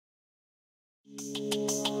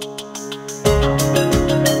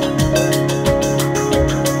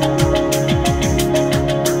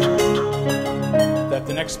That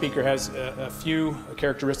the next speaker has a few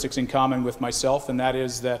characteristics in common with myself, and that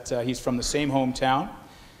is that he's from the same hometown.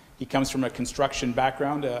 He comes from a construction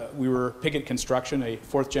background. We were Piggott Construction, a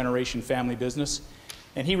fourth-generation family business,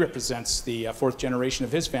 and he represents the fourth generation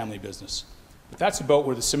of his family business. But that's about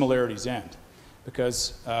where the similarities end,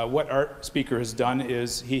 because what our speaker has done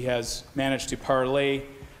is he has managed to parlay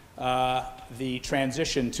the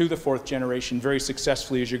transition to the fourth generation very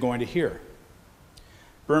successfully, as you're going to hear.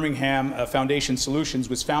 Bermingham Foundation Solutions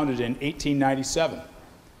was founded in 1897.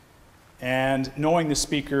 And knowing the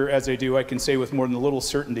speaker as I do, I can say with more than a little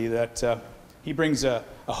certainty that he brings a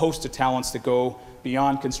host of talents that go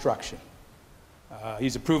beyond construction.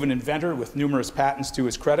 He's a proven inventor with numerous patents to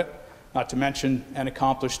his credit, not to mention an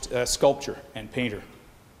accomplished sculptor and painter.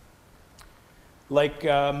 Like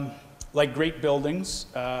great buildings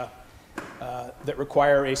that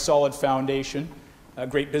require a solid foundation,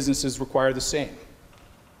 great businesses require the same.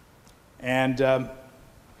 And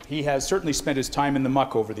he has certainly spent his time in the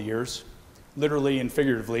muck over the years, literally and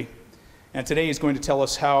figuratively. And today he's going to tell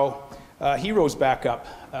us how he rose back up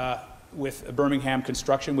with Bermingham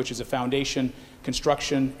Construction, which is a foundation,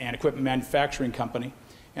 construction, and equipment manufacturing company,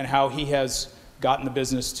 and how he has gotten the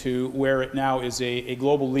business to where it now is a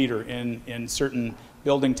global leader in certain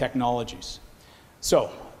building technologies.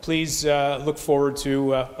 So please look forward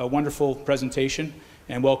to a wonderful presentation,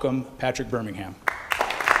 and welcome Patrick Bermingham.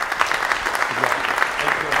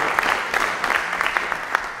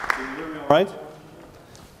 Right.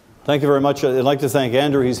 Thank you very much. I'd like to thank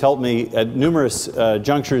Andrew. He's helped me at numerous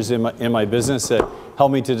junctures in my business that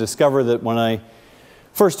helped me to discover that when I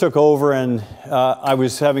first took over and I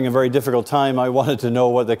was having a very difficult time, I wanted to know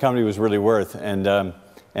what the company was really worth. And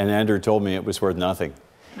Andrew told me it was worth nothing.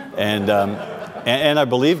 And I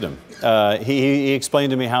believed him. He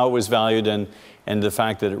explained to me how it was valued and the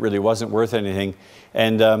fact that it really wasn't worth anything.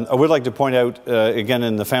 And I would like to point out, again,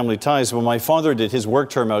 in the family ties, when my father did his work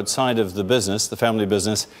term outside of the business, the family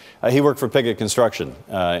business, he worked for Piggott Construction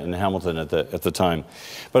in Hamilton at the time.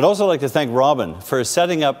 But I'd also like to thank Robin for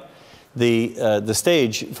setting up the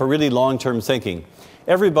stage for really long-term thinking.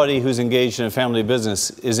 Everybody who's engaged in a family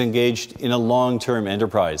business is engaged in a long-term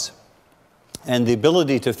enterprise. And the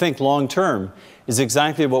ability to think long-term is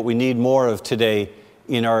exactly what we need more of today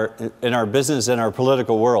in our business and our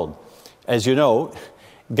political world. As you know,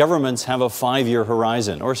 governments have a 5-year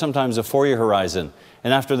horizon, or sometimes a 4-year horizon,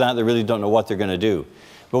 and after that they really don't know what they're going to do.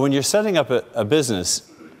 But when you're setting up a business,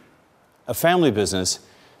 a family business,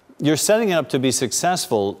 you're setting it up to be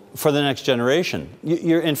successful for the next generation.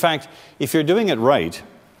 In fact, if you're doing it right,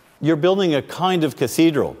 you're building a kind of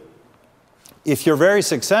cathedral. If you're very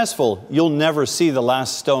successful, you'll never see the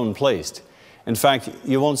last stone placed. In fact,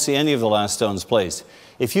 you won't see any of the last stones placed.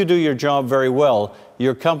 If you do your job very well,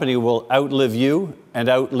 your company will outlive you and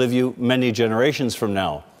outlive you many generations from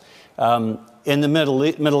now. In the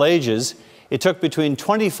Middle Ages, it took between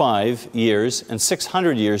 25 years and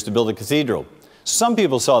 600 years to build a cathedral. Some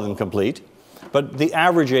people saw them complete, but the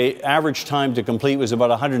average time to complete was about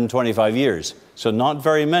 125 years. So not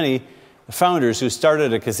very many founders who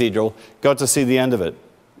started a cathedral got to see the end of it.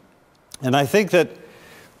 And I think that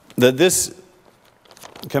this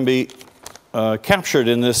can be captured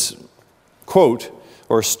in this quote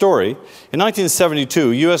or story. In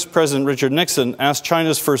 1972, US President Richard Nixon asked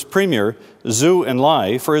China's first premier, Zhou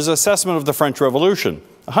Enlai, for his assessment of the French Revolution,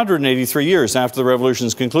 183 years after the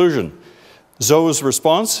revolution's conclusion. Zhou's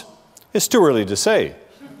response, "It's too early to say."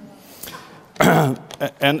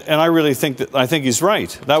 And I really think he's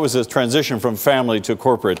right. That was a transition from family to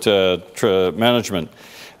corporate management.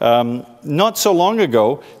 Not so long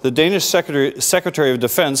ago, the Danish Secretary of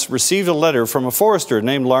Defense received a letter from a forester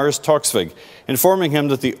named Lars Toksvig, informing him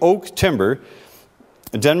that the oak timber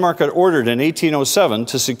Denmark had ordered in 1807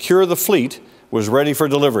 to secure the fleet was ready for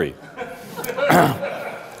delivery.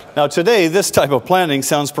 Now today, this type of planning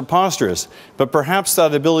sounds preposterous, but perhaps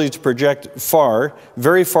that ability to project far,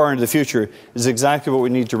 very far into the future is exactly what we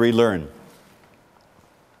need to relearn.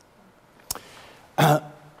 I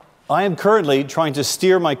am currently trying to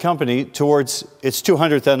steer my company towards its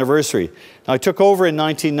 200th anniversary. Now, I took over in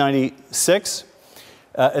 1996,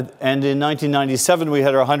 and in 1997 we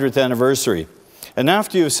had our 100th anniversary. And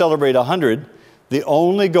after you celebrate 100, the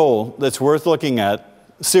only goal that's worth looking at,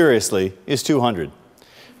 seriously, is 200.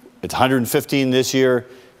 It's 115 this year.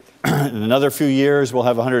 In another few years, we'll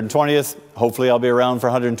have 120th. Hopefully, I'll be around for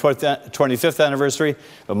 125th anniversary.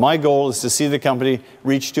 But my goal is to see the company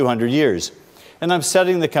reach 200 years. And I'm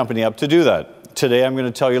setting the company up to do that. Today, I'm going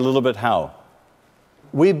to tell you a little bit how.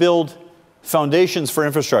 We build foundations for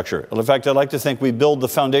infrastructure. In fact, I like to think we build the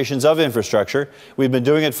foundations of infrastructure. We've been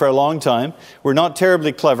doing it for a long time. We're not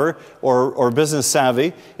terribly clever or business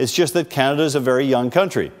savvy. It's just that Canada is a very young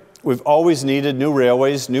country. We've always needed new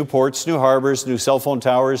railways, new ports, new harbors, new cell phone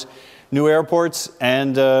towers, new airports,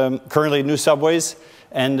 and currently new subways.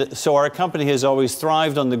 And so our company has always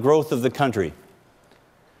thrived on the growth of the country.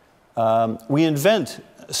 We invent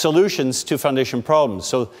solutions to foundation problems.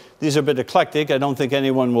 So these are a bit eclectic. I don't think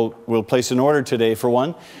anyone will place an order today for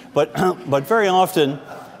one. But very often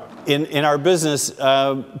in our business,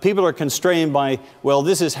 people are constrained by, well,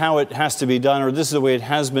 this is how it has to be done, or this is the way it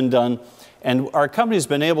has been done. And our company's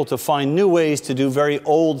been able to find new ways to do very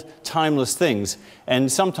old, timeless things,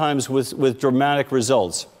 and sometimes with dramatic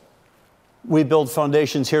results. We build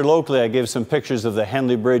foundations here locally. I gave some pictures of the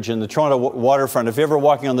Henley Bridge and the Toronto waterfront. If you're ever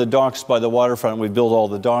walking on the docks by the waterfront, we build all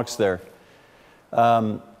the docks there.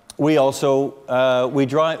 We also we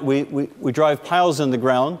drive piles in the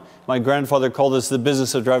ground. My grandfather called this the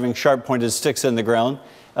business of driving sharp-pointed sticks in the ground.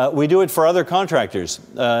 We do it for other contractors.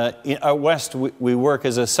 Out west, we work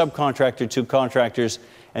as a subcontractor to contractors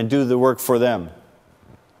and do the work for them.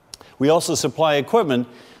 We also supply equipment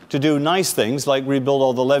to do nice things like rebuild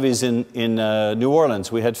all the levees in New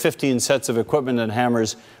Orleans. We had 15 sets of equipment and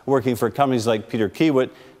hammers working for companies like Peter Kiewit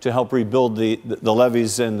to help rebuild the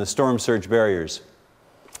levees and the storm surge barriers.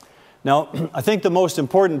 Now, I think the most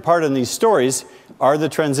important part in these stories are the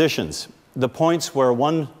transitions, the points where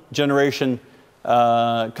one generation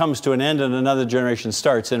comes to an end and another generation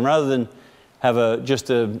starts. And rather than have just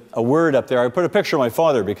a word up there, I put a picture of my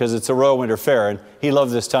father because it's a Royal Winter Fair, and he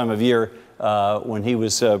loved this time of year when he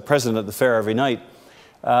was president at the fair every night.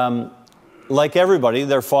 Like everybody,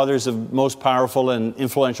 their father's the most powerful and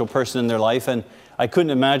influential person in their life, and I couldn't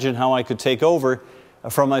imagine how I could take over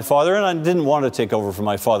from my father, and I didn't want to take over from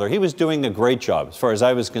my father. He was doing a great job as far as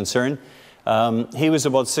I was concerned. He was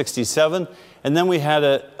about 67, and then we had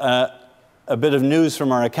a bit of news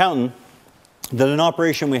from our accountant that an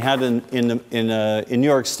operation we had in New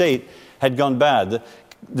York State had gone bad.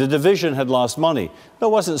 The division had lost money. That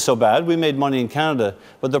wasn't so bad. We made money in Canada.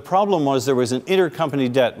 But the problem was there was an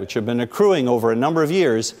intercompany debt which had been accruing over a number of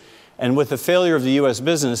years. And with the failure of the U.S.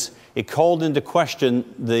 business, it called into question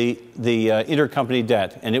the intercompany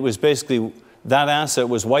debt. And it was basically that asset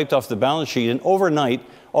was wiped off the balance sheet. And overnight,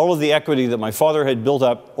 all of the equity that my father had built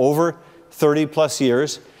up over 30 plus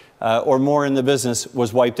years or more in the business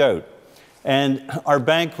was wiped out. And our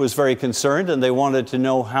bank was very concerned, and they wanted to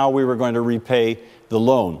know how we were going to repay the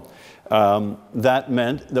loan. That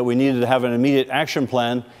meant that we needed to have an immediate action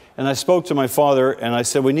plan. And I spoke to my father, and I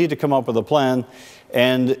said, we need to come up with a plan.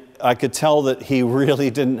 And I could tell that he really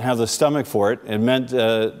didn't have the stomach for it. It meant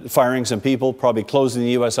firing some people, probably closing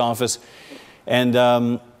the U.S. office. And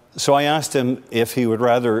so I asked him if he would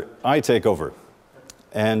rather I take over.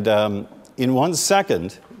 And in 1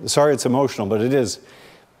 second, sorry it's emotional, but it is,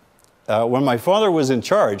 when my father was in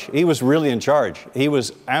charge, he was really in charge. He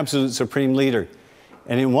was absolute supreme leader.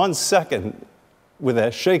 And in 1 second, with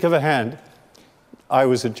a shake of a hand, I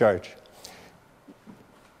was in charge.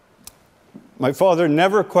 My father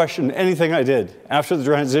never questioned anything I did after the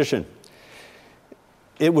transition.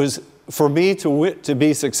 It was for me to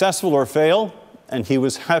be successful or fail, and he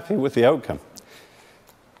was happy with the outcome.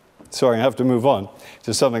 Sorry, I have to move on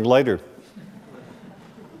to something lighter.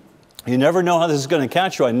 You never know how this is going to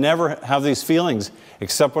catch you. I never have these feelings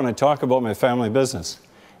except when I talk about my family business.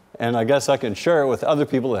 And I guess I can share it with other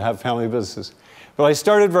people that have family businesses. But I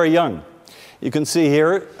started very young. You can see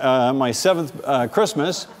here, my 7th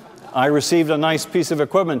Christmas, I received a nice piece of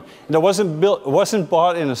equipment. And it wasn't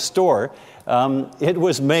bought in a store. It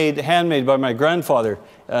was handmade by my grandfather,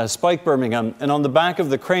 Spike Bermingham. And on the back of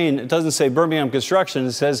the crane, it doesn't say Bermingham Construction,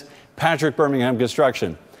 it says Patrick Bermingham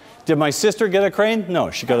Construction. Did my sister get a crane?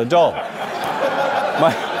 No, she got a doll.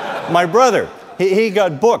 My brother, he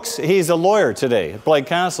got books. He's a lawyer today at Blake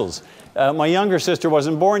Castles. My younger sister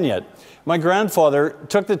wasn't born yet. My grandfather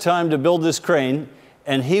took the time to build this crane,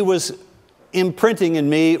 and he was imprinting in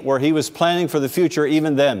me where he was planning for the future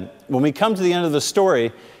even then. When we come to the end of the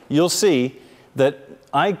story, you'll see that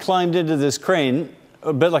I climbed into this crane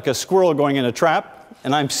a bit like a squirrel going in a trap,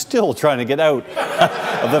 and I'm still trying to get out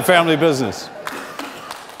of the family business.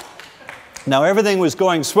 Now, everything was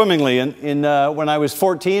going swimmingly. When I was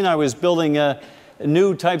 14, I was building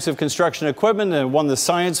new types of construction equipment and won the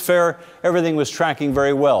science fair. Everything was tracking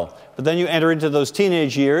very well. But then you enter into those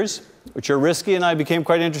teenage years, which are risky, and I became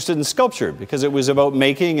quite interested in sculpture because it was about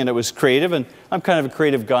making and it was creative, and I'm kind of a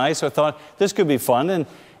creative guy, so I thought this could be fun, and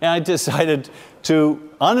I decided to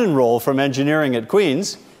unenroll from engineering at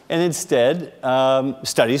Queen's and instead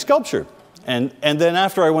study sculpture. And then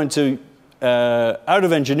after I went to out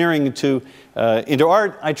of engineering into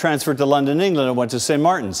art, I transferred to London, England, and went to St.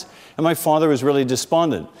 Martin's. And my father was really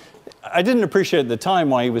despondent. I didn't appreciate at the time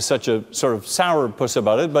why he was such a sort of sourpuss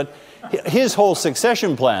about it, but his whole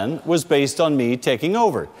succession plan was based on me taking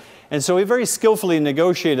over. And so he very skillfully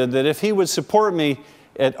negotiated that if he would support me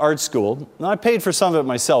at art school, and I paid for some of it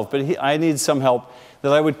myself, but I needed some help,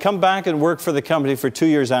 that I would come back and work for the company for 2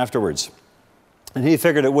 years afterwards. And he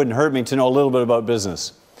figured it wouldn't hurt me to know a little bit about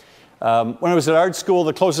business. When I was at art school,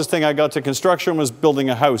 the closest thing I got to construction was building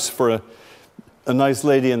a house for a nice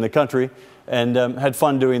lady in the country, and had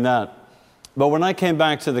fun doing that. But when I came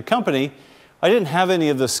back to the company, I didn't have any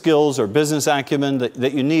of the skills or business acumen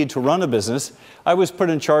that you need to run a business. I was put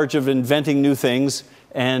in charge of inventing new things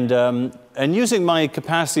and using my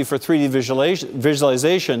capacity for 3D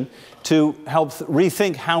visualization to help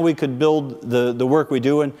rethink how we could build the work we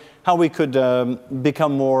do and how we could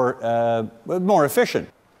become more efficient.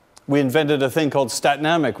 We invented a thing called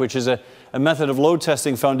Statnamic, which is a method of load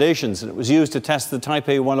testing foundations. And it was used to test the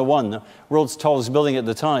Taipei 101, the world's tallest building at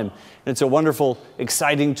the time. And it's a wonderful,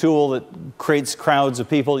 exciting tool that creates crowds of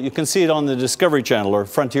people. You can see it on the Discovery Channel, or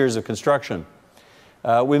Frontiers of Construction.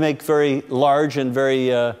 We make very large and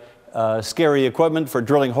very scary equipment for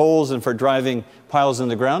drilling holes and for driving piles in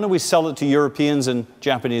the ground, and we sell it to Europeans and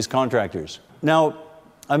Japanese contractors. Now,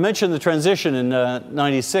 I mentioned the transition in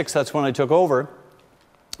 '96, that's when I took over.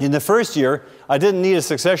 In the first year, I didn't need a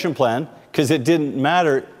succession plan because it didn't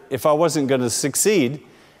matter if I wasn't going to succeed,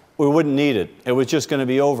 we wouldn't need it. It was just going to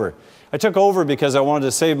be over. I took over because I wanted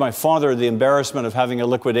to save my father the embarrassment of having a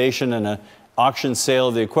liquidation and an auction sale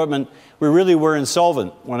of the equipment. We really were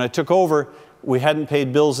insolvent. When I took over, we hadn't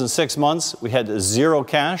paid bills in 6 months. We had 0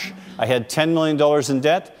 cash. I had $10 million in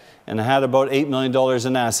debt, and I had about $8 million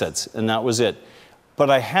in assets, and that was it. But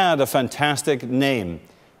I had a fantastic name,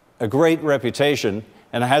 a great reputation,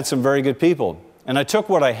 and I had some very good people. And I took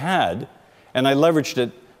what I had, and I leveraged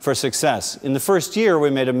it for success. In the first year, we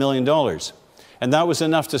made $1 million. And that was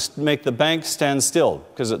enough to make the bank stand still,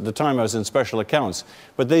 because at the time I was in special accounts.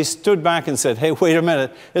 But they stood back and said, hey, wait a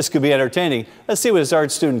minute, this could be entertaining. Let's see what this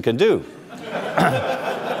art student can do.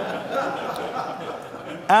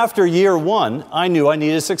 After year 1, I knew I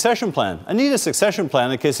needed a succession plan. I needed a succession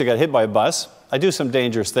plan in case I got hit by a bus. I do some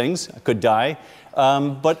dangerous things. I could die.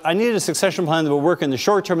 But I needed a succession plan that would work in the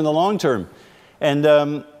short term and the long term.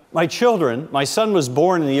 And my children, my son was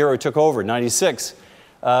born in the year I took over, '96.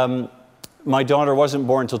 My daughter wasn't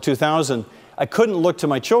born until 2000. I couldn't look to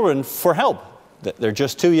my children for help. They're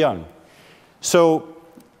just too young. So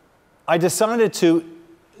I decided to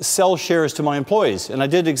sell shares to my employees. And I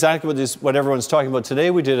did exactly what everyone's talking about today.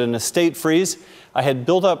 We did an estate freeze. I had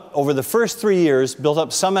built up, over the first 3 years, built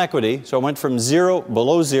up some equity. So I went from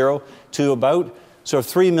below zero, to about sort of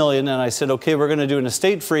 3 million. And I said, okay, we're going to do an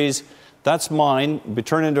estate freeze. That's mine, be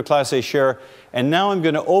turned into a Class A share. And now I'm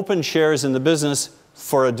going to open shares in the business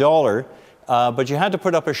for $1. But you had to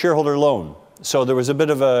put up a shareholder loan. So there was a bit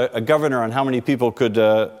of a governor on how many people could,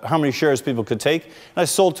 how many shares people could take. And I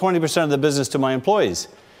sold 20% of the business to my employees.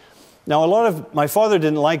 Now, my father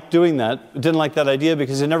didn't like doing that, didn't like that idea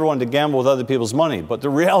because he never wanted to gamble with other people's money. But the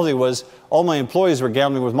reality was all my employees were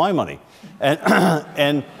gambling with my money.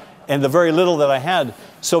 And the very little that I had.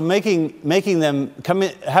 So having them come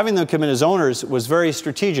in as owners was very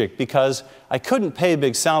strategic because I couldn't pay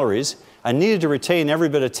big salaries. I needed to retain every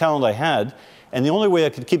bit of talent I had, and the only way I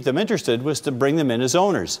could keep them interested was to bring them in as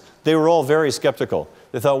owners. They were all very skeptical.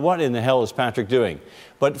 They thought, what in the hell is Patrick doing?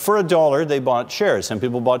 But for $1, they bought shares. Some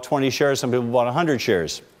people bought 20 shares, some people bought 100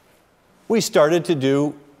 shares. We started to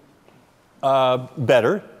do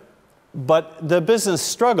better, but the business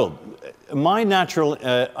struggled. My natural,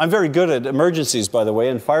 I'm very good at emergencies, by the way,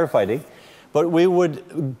 and firefighting, but we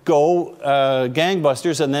would go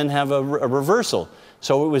gangbusters and then have a reversal.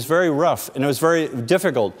 So it was very rough, and it was very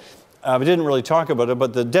difficult. We didn't really talk about it,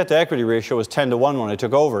 but the debt-to-equity ratio was 10 to 1 when I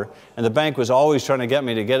took over, and the bank was always trying to get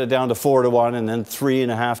me to get it down to 4 to 1 and then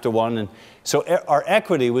 3.5 to 1. And so our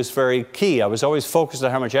equity was very key. I was always focused on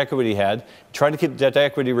how much equity we had, trying to keep the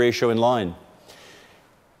debt-to-equity ratio in line.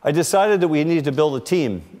 I decided that we needed to build a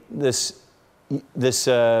team. The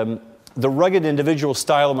rugged individual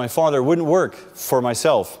style of my father wouldn't work for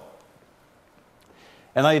myself.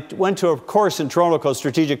 And I went to a course in Toronto called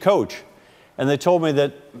Strategic Coach. And they told me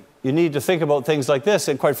that you need to think about things like this.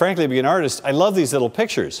 And quite frankly, being an artist, I love these little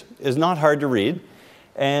pictures. It's not hard to read.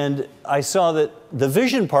 And I saw that the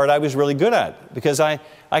vision part I was really good at because I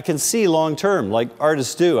can see long term like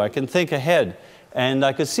artists do. I can think ahead. And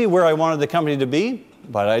I could see where I wanted the company to be,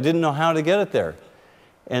 but I didn't know how to get it there.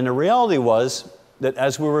 And the reality was that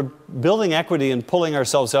as we were building equity and pulling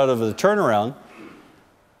ourselves out of the turnaround,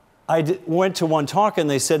 went to one talk and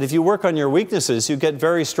they said, if you work on your weaknesses, you get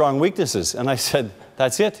very strong weaknesses. And I said,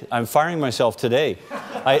 that's it. I'm firing myself today.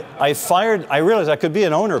 I realized I could be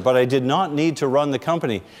an owner, but I did not need to run the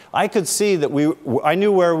company. I could see that I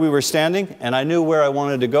knew where we were standing and I knew where I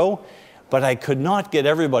wanted to go, but I could not get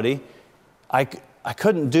everybody. I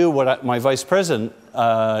couldn't do what my vice president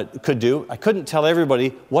could do. I couldn't tell everybody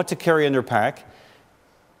what to carry in their pack,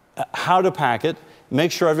 how to pack it, make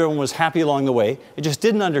sure everyone was happy along the way. I just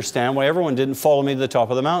didn't understand why everyone didn't follow me to the top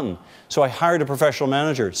of the mountain. So I hired a professional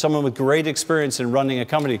manager, someone with great experience in running a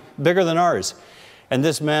company bigger than ours. And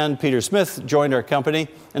this man, Peter Smith, joined our company.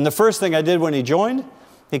 And the first thing I did when he joined,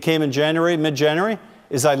 he came in January, mid-January,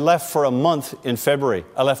 is I left for a month in February.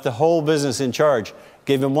 I left the whole business in charge,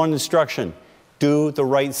 gave him one instruction: do the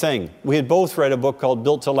right thing. We had both read a book called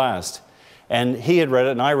Built to Last. And he had read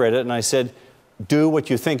it and I read it, and I said, do what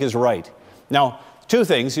you think is right. Now, two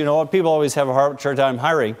things, you know, people always have a hard time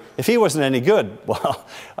hiring. If he wasn't any good, well,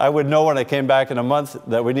 I would know when I came back in a month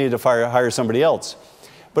that we needed to hire somebody else.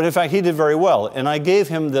 But in fact, he did very well. And I gave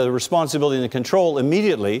him the responsibility and the control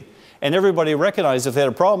immediately. And everybody recognized if they had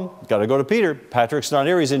a problem, got to go to Peter. Patrick's not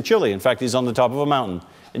here, he's in Chile. In fact, he's on the top of a mountain.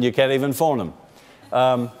 And you can't even phone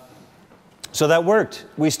him. So that worked.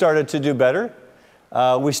 We started to do better.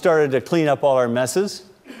 We started to clean up all our messes,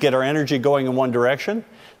 get our energy going in one direction.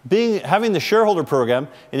 Having the shareholder program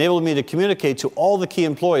enabled me to communicate to all the key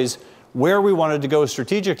employees where we wanted to go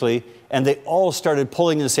strategically, and they all started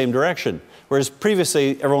pulling in the same direction, whereas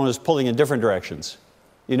previously everyone was pulling in different directions.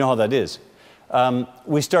 You know how that is.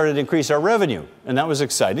 We started to increase our revenue, and that was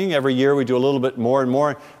exciting. Every year we do a little bit more and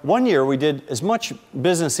more. One year we did as much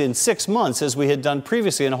business in 6 months as we had done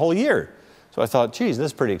previously in a whole year. So I thought, geez,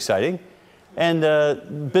 that's pretty exciting. And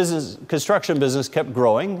construction business kept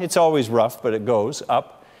growing. It's always rough, but it goes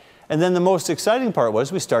up. And then the most exciting part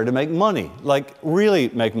was we started to make money, like really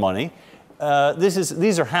make money.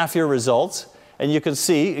 These are half-year results, and you can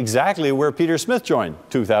see exactly where Peter Smith joined,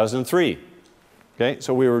 2003. Okay,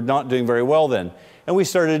 so we were not doing very well then. And we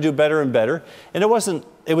started to do better and better. And it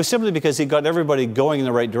was simply because he got everybody going in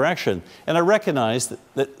the right direction. And I recognized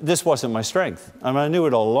that this wasn't my strength. I mean, I knew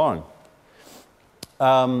it all along.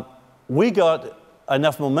 We got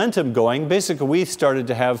enough momentum going. Basically, we started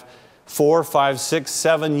to have 4, 5, 6,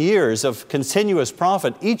 7 years of continuous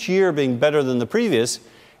profit, each year being better than the previous.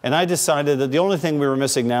 And I decided that the only thing we were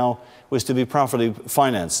missing now was to be properly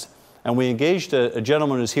financed. And we engaged a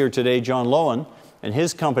gentleman who's here today, John Lowen, and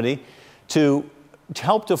his company, to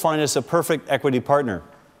help to find us a perfect equity partner.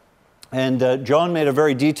 And John made a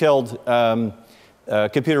very detailed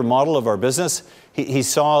computer model of our business. He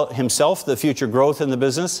saw himself the future growth in the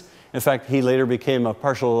business. In fact, he later became a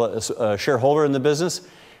partial shareholder in the business.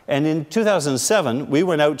 And in 2007, we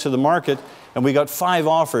went out to the market and we got 5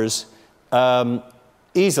 offers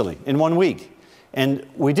easily in 1 week. And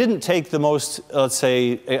we didn't take the most, let's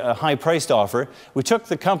say, a high-priced offer. We took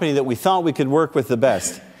the company that we thought we could work with the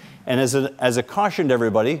best. And as a caution to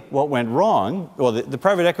everybody, what went wrong, well, the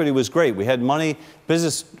private equity was great. We had money,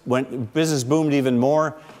 business boomed even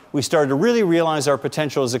more. We started to really realize our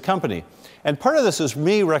potential as a company. And part of this was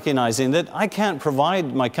me recognizing that I can't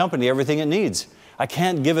provide my company everything it needs. I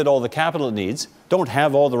can't give it all the capital it needs, don't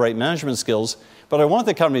have all the right management skills, but I want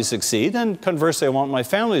the company to succeed, and conversely, I want my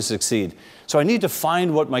family to succeed. So I need to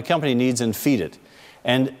find what my company needs and feed it.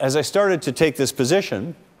 And as I started to take this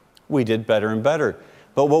position, we did better and better.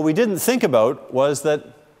 But what we didn't think about was that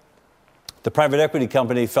the private equity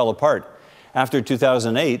company fell apart. After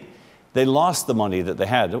 2008, they lost the money that they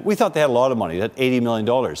had. We thought they had a lot of money, they had $80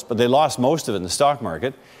 million, but they lost most of it in the stock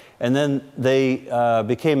market. And then they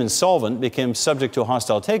became insolvent, became subject to a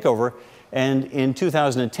hostile takeover, and in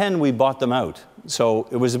 2010 we bought them out. So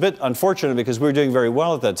it was a bit unfortunate because we were doing very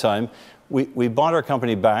well at that time. We bought our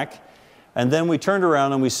company back, and then we turned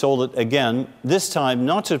around and we sold it again, this time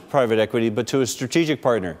not to private equity, but to a strategic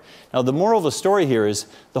partner. Now the moral of the story here is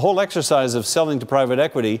the whole exercise of selling to private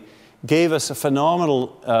equity gave us a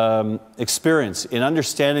phenomenal experience in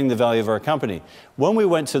understanding the value of our company. When we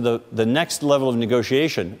went to the next level of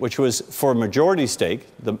negotiation, which was for a majority stake,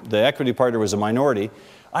 the equity partner was a minority,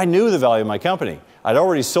 I knew the value of my company. I'd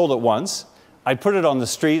already sold it once, I'd put it on the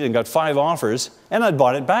street and got 5 offers, and I'd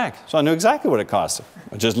bought it back. So I knew exactly what it cost.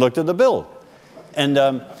 I just looked at the bill.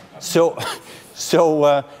 And so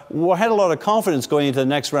I had a lot of confidence going into the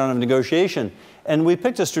next round of negotiation. And we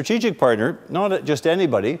picked a strategic partner, not just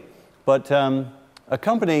anybody, but a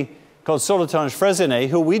company called Soletange Freyssinet,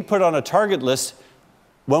 who we'd put on a target list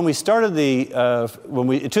when we started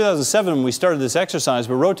in 2007, when we started this exercise.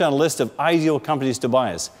 We wrote down a list of ideal companies to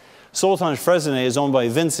buy us. Soletanche Fresnay is owned by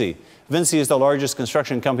Vinci. Vinci is the largest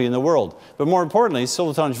construction company in the world. But more importantly,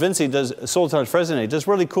 Soletanche Fresnay does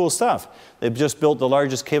really cool stuff. They've just built the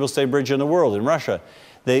largest cable-stay bridge in the world in Russia.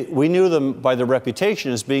 We knew them by their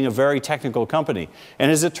reputation as being a very technical company.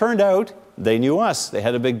 And as it turned out, they knew us. They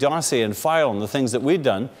had a big dossier and file on the things that we'd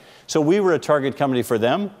done. So we were a target company for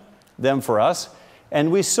them for us.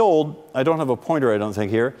 And we sold, I don't have a pointer I don't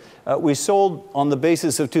think here, we sold on the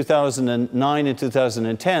basis of 2009 and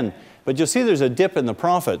 2010. But you'll see there's a dip in the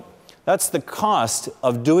profit. That's the cost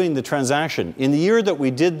of doing the transaction. In the year that we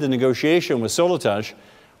did the negotiation with Soletanche,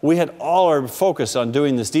 we had all our focus on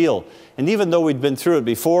doing this deal. And even though we'd been through it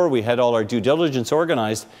before, we had all our due diligence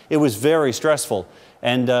organized, it was very stressful.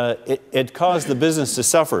 And it caused the business to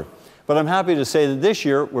suffer. But I'm happy to say that this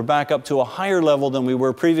year, we're back up to a higher level than we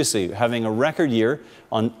were previously, having a record year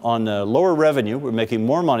on lower revenue. We're making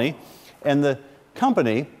more money. And the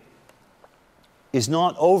company is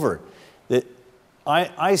not over.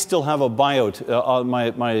 I still have a buyout.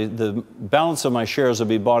 The balance of my shares will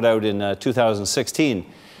be bought out in 2016.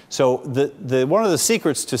 So one of the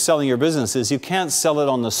secrets to selling your business is you can't sell it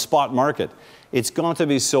on the spot market. It's got to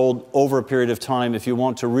be sold over a period of time if you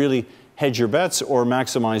want to really hedge your bets or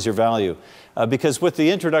maximize your value. Because with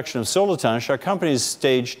the introduction of Soletanche, our company is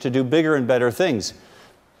staged to do bigger and better things.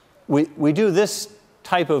 We do this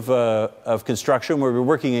type of construction where we're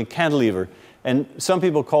working in cantilever. And some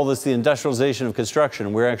people call this the industrialization of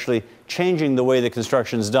construction. We're actually changing the way that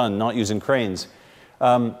construction is done, not using cranes.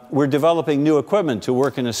 We're developing new equipment to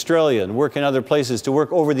work in Australia and work in other places, to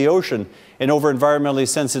work over the ocean and over environmentally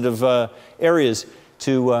sensitive areas,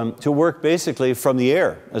 to work basically from the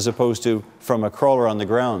air as opposed to from a crawler on the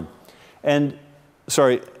ground. And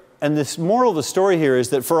this moral of the story here is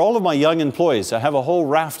that for all of my young employees, I have a whole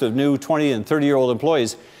raft of new 20 and 30-year-old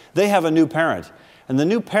employees, they have a new parent. And the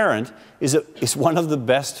new parent is one of the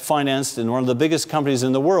best financed and one of the biggest companies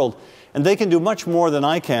in the world. And they can do much more than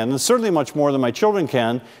I can, and certainly much more than my children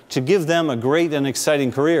can, to give them a great and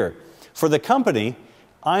exciting career. For the company,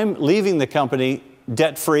 I'm leaving the company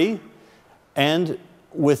debt-free and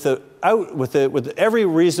with every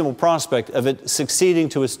reasonable prospect of it succeeding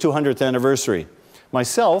to its 200th anniversary.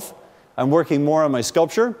 Myself, I'm working more on my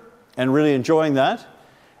sculpture and really enjoying that.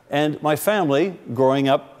 And my family growing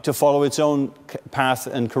up to follow its own path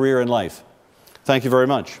and career in life. Thank you very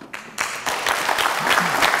much.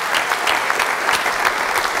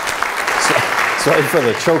 Sorry for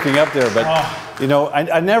the choking up there, but you know,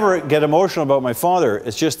 I never get emotional about my father.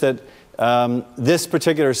 It's just that this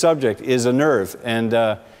particular subject is a nerve,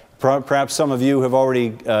 and perhaps some of you have already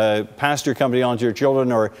passed your company on to your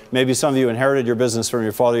children, or maybe some of you inherited your business from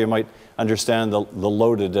your father. You might understand the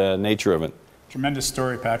loaded nature of it. Tremendous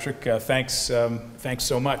story, Patrick. Thanks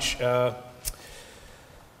so much.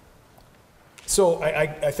 So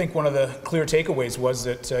I think one of the clear takeaways was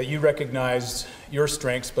that you recognized your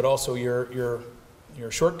strengths, but also your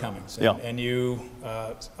shortcomings. And, yeah. And you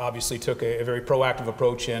obviously took a very proactive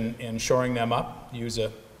approach in shoring them up, use a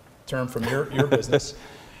term from your business,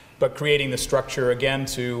 but creating the structure again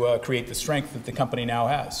to create the strength that the company now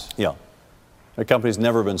has. Yeah. The company's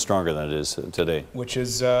never been stronger than it is today. Which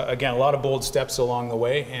is, again, a lot of bold steps along the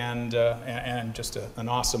way, and just an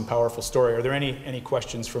awesome, powerful story. Are there any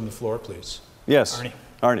questions from the floor, please? Yes.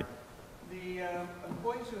 Arnie. The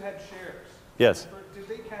employees who had shares. Yes. Did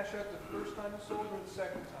they cash out the first time it sold or the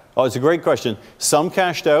second time? Oh, it's a great question. Some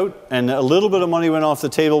cashed out, and a little bit of money went off the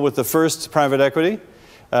table with the first private equity,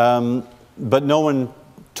 but no one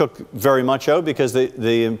took very much out because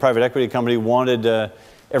the private equity company wanted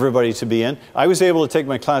everybody to be in. I was able to take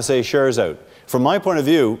my Class A shares out. From my point of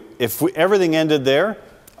view, if everything ended there,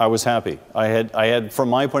 I was happy. I had, from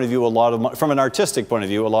my point of view, a lot of money. From an artistic point of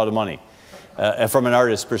view, a lot of money, from an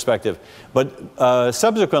artist's perspective. But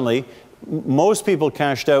subsequently, most people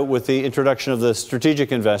cashed out with the introduction of the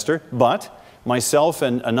strategic investor, but myself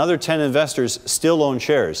and another 10 investors still own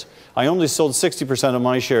shares. I only sold 60% of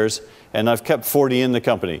my shares, and I've kept 40 in the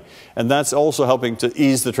company. And that's also helping to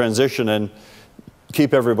ease the transition and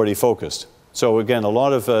keep everybody focused. So again, a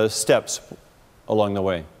lot of steps along the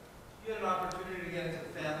way. You had an opportunity to get into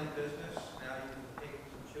the family business. Now you can take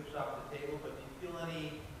some chips off the table, but do you feel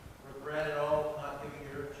any regret at all not giving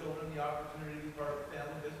your children the opportunity to be part of the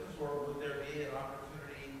family business, or would there be an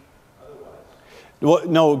opportunity otherwise? Well,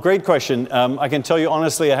 no, great question. I can tell you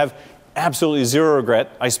honestly, I have absolutely zero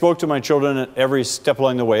regret. I spoke to my children at every step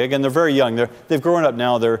along the way. Again, they're very young. They've grown up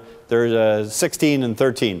now. They're 16 and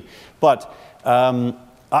 13. But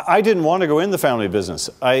I didn't want to go in the family business.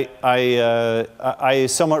 I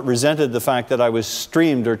somewhat resented the fact that I was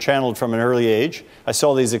streamed or channeled from an early age. I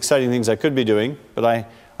saw these exciting things I could be doing, but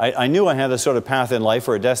I I knew I had a sort of path in life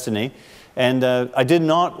or a destiny, and I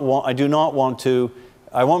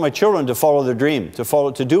want my children to follow their dream,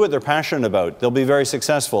 to do what they're passionate about. They'll be very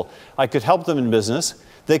successful. I could help them in business.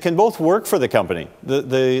 They can both work for the company.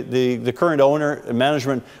 The current owner and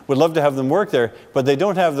management would love to have them work there, but they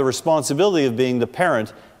don't have the responsibility of being the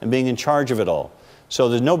parent and being in charge of it all. So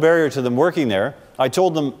there's no barrier to them working there. I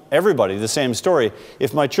told them, everybody, the same story.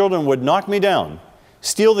 If my children would knock me down,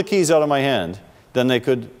 steal the keys out of my hand, then they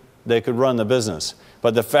could run the business.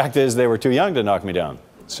 But the fact is they were too young to knock me down,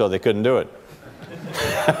 so they couldn't do it.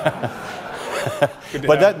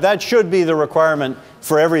 But that should be the requirement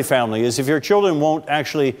for every family, is if your children won't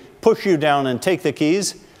actually push you down and take the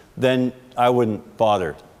keys, then I wouldn't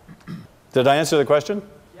bother. Did I answer the question?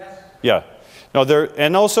 Yes. Yeah. No,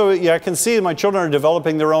 and also, yeah, I can see my children are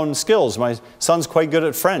developing their own skills. My son's quite good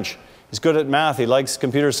at French. He's good at math. He likes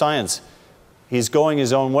computer science. He's going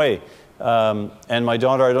his own way. And my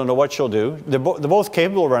daughter, I don't know what she'll do. They're both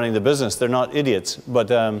capable of running the business. They're not idiots. But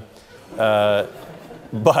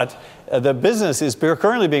the business is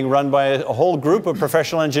currently being run by a whole group of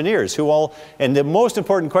professional engineers who all, and the most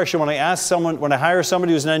important question when I hire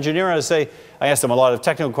somebody who's an engineer, I ask them a lot of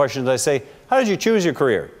technical questions. I say, how did you choose your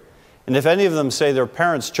career? And if any of them say their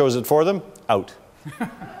parents chose it for them, out.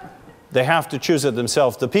 They have to choose it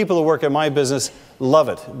themselves. The people who work in my business love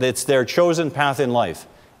it. It's their chosen path in life.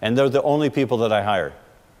 And they're the only people that I hire.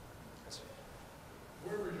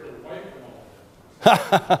 Where was your wife in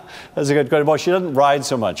all this? That's a good question. Well, she doesn't ride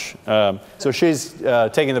so much. So she's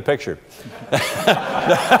taking the picture.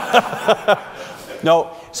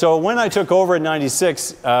 No, so when I took over in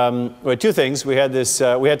 '96, we had two things. We had this,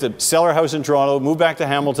 we had to sell our house in Toronto, move back to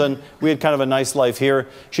Hamilton. We had kind of a nice life here.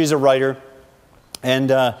 She's a writer.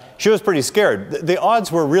 And she was pretty scared. The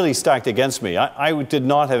odds were really stacked against me. I did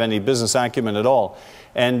not have any business acumen at all.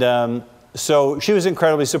 And so she was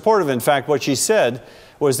incredibly supportive. In fact, what she said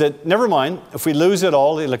was that, never mind, if we lose it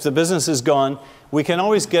all, like the business is gone, we can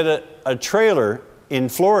always get a trailer in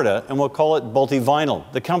Florida, and we'll call it Balti Vinyl.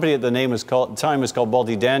 The company at the time was called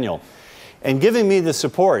Balti Daniel. And giving me the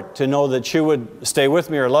support to know that she would stay with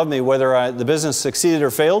me or love me, whether the business succeeded or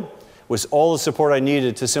failed, was all the support I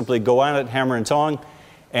needed to simply go at it, hammer and tong.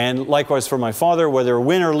 And likewise for my father, whether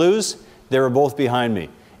win or lose, they were both behind me.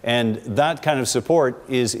 And that kind of support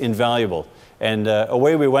is invaluable. And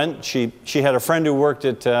away we went. She had a friend who worked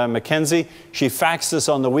at McKinsey. She faxed us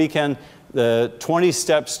on the weekend the 20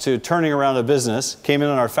 steps to turning around a business, came in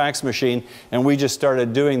on our fax machine, and we just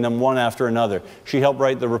started doing them one after another. She helped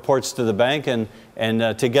write the reports to the bank, and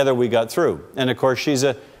together we got through. And of course, she's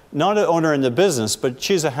not an owner in the business, but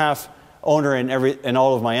she's a half owner in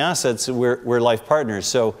all of my assets. We're life partners,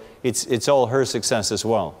 so it's all her success as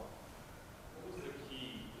well. What was the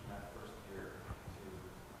key in that first year to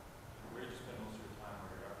where did you spend most of your time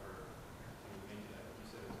or your effort to make that? You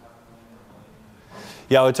said it was $500,000 or $1 million?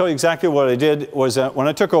 Yeah, I'll tell you exactly what I did was when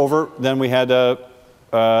I took over, then we had like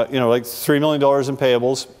 $3 million in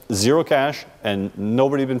payables, zero cash, and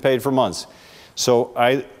nobody had been paid for months. So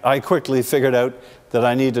I quickly figured out that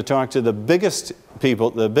I need to talk to the biggest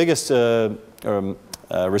people, the biggest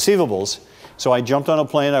receivables. So I jumped on a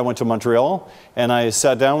plane, I went to Montreal, and I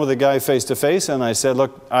sat down with the guy face to face, and I said,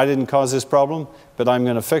 look, I didn't cause this problem, but I'm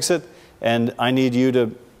going to fix it, and I need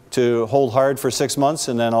you to hold hard for 6 months,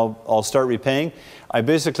 and then I'll start repaying. I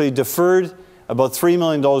basically deferred about $3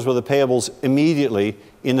 million worth of payables immediately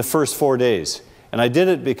in the first 4 days. And I did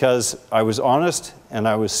it because I was honest, and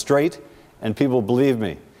I was straight, and people believed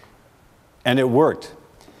me. And it worked.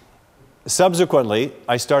 Subsequently,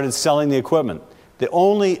 I started selling the equipment. The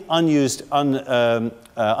only unused,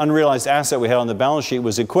 unrealized asset we had on the balance sheet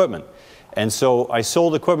was equipment. And so I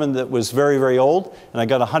sold equipment that was very, very old, and I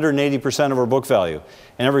got 180% of our book value.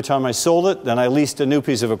 And every time I sold it, then I leased a new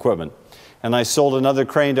piece of equipment. And I sold another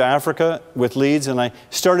crane to Africa with leads, and I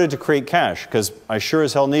started to create cash, because I sure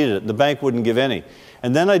as hell needed it. The bank wouldn't give any.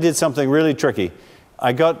 And then I did something really tricky.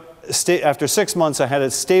 After 6 months, I had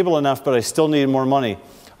it stable enough, but I still needed more money.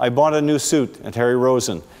 I bought a new suit at Harry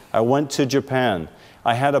Rosen. I went to Japan.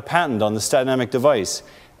 I had a patent on the dynamic device,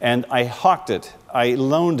 and I hawked it. I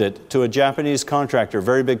loaned it to a Japanese contractor, a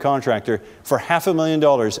very big contractor, for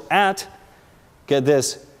 $500,000 at, get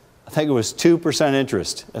this, I think it was 2%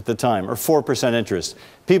 interest at the time, or 4% interest.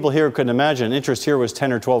 People here couldn't imagine. Interest here was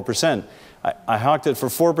 10 or 12%. I hawked it for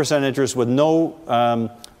 4% interest with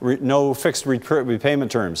no fixed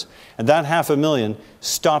repayment terms. And that $500,000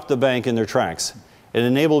 stopped the bank in their tracks. It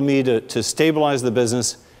enabled me to stabilize the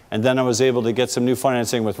business, and then I was able to get some new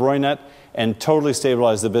financing with Roynet and totally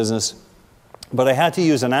stabilize the business. But I had to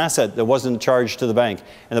use an asset that wasn't charged to the bank,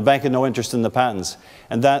 and the bank had no interest in the patents.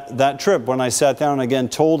 And that trip, when I sat down again,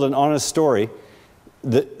 told an honest story.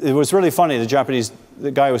 It was really funny.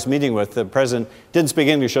 The guy I was meeting with, the president, didn't speak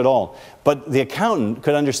English at all. But the accountant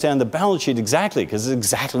could understand the balance sheet exactly, because it's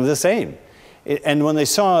exactly the same. And when they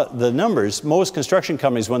saw the numbers, most construction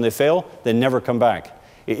companies, when they fail, they never come back.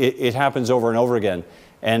 It happens over and over again.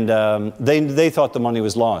 And they thought the money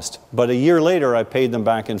was lost. But a year later, I paid them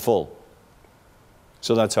back in full.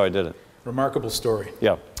 So that's how I did it. Remarkable story.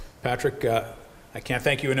 Yeah. Patrick, I can't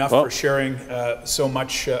thank you enough for sharing so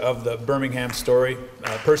much of the Bermingham story,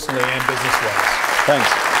 personally and business-wise. Thanks.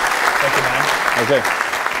 Thank you, man. Okay.